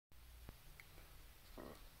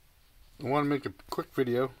I want to make a quick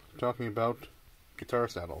video talking about guitar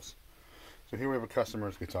saddles. So here we have a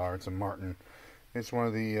customer's guitar. It's a Martin. It's one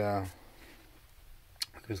of the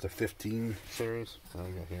there's the 15 series. What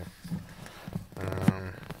do we got here?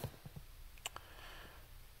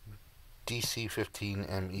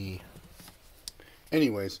 DC15ME.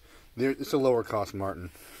 Anyways, it's a lower cost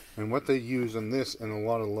Martin, and what they use on this and a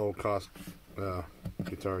lot of low cost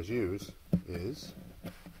guitars use is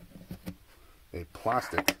a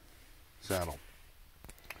plastic saddle.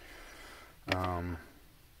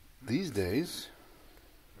 These days,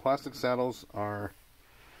 plastic saddles are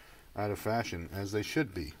out of fashion, as they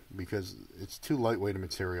should be, because it's too lightweight a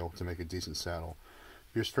material to make a decent saddle.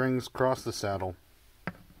 Your strings cross the saddle,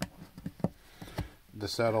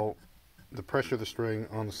 the pressure of the string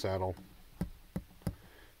on the saddle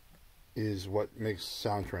is what makes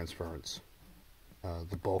sound transference,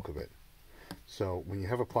 the bulk of it. So when you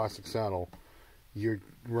have a plastic saddle,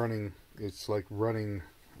 it's like running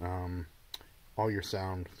all your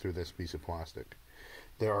sound through this piece of plastic.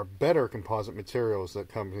 There are better composite materials that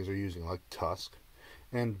companies are using, like Tusk,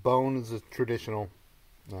 and bone is a traditional.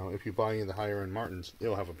 Now, if you buy any of the higher end Martins,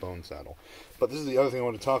 it'll have a bone saddle. But this is the other thing I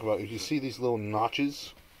want to talk about. If you see these little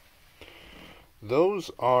notches, those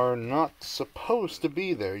are not supposed to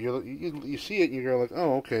be there. You see it and you're like,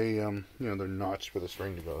 oh, okay, they're notched for the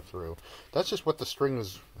string to go through. That's just what the string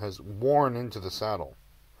has worn into the saddle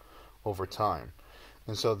over time.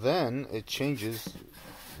 And so then it changes,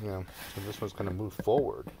 so this one's going to move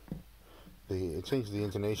forward. It changes the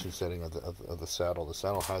intonation setting of the saddle. The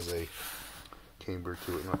saddle has a camber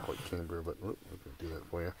to it, not quite camber, but I can do that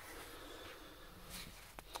for you.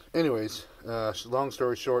 Anyways, long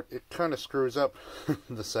story short, it kind of screws up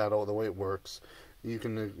the saddle, the way it works.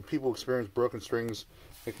 People experience broken strings,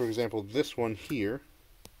 like for example this one here.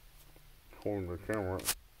 Holding the camera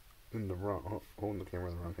in the wrong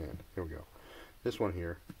hand. Here we go. This one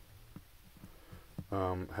here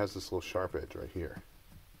has this little sharp edge right here.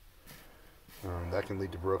 That can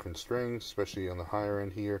lead to broken strings, especially on the higher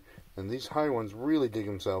end here. And these high ones really dig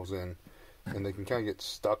themselves in, and they can kind of get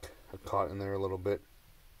stuck, caught in there a little bit.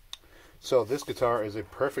 So this guitar is a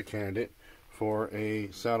perfect candidate for a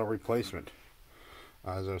saddle replacement.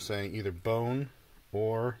 As I was saying, either bone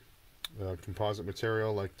or composite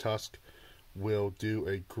material like Tusk will do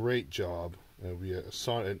a great job. It'll be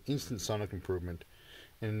an instant sonic improvement,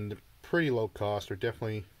 and pretty low cost, or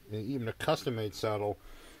definitely even a custom-made saddle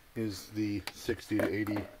is the $60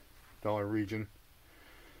 to $80 region.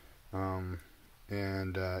 And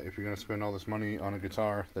if you're going to spend all this money on a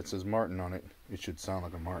guitar that says Martin on it, it should sound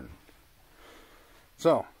like a Martin.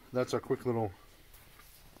 So that's our quick little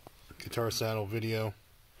guitar saddle video.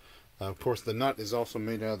 Of course, the nut is also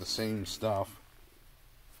made out of the same stuff.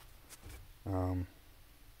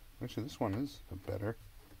 Actually, this one is better.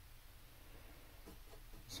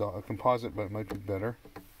 So a composite, but it might be better.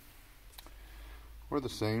 Or the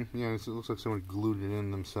same. Yeah, it looks like someone glued it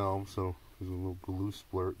in themselves, so there's a little glue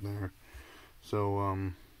splurt there. So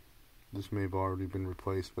this may have already been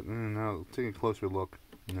replaced, but now take a closer look.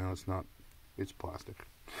 No, it's not. It's plastic.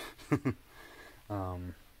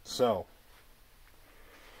 So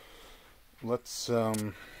let's what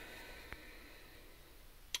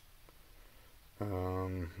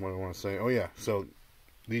do I want to say? Oh yeah, so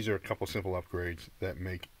these are a couple simple upgrades that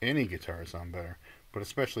make any guitar sound better, but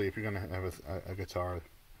especially if you're going to have a guitar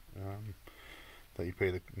that you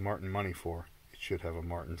pay the Martin money for, it should have a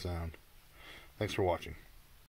Martin sound. Thanks for watching.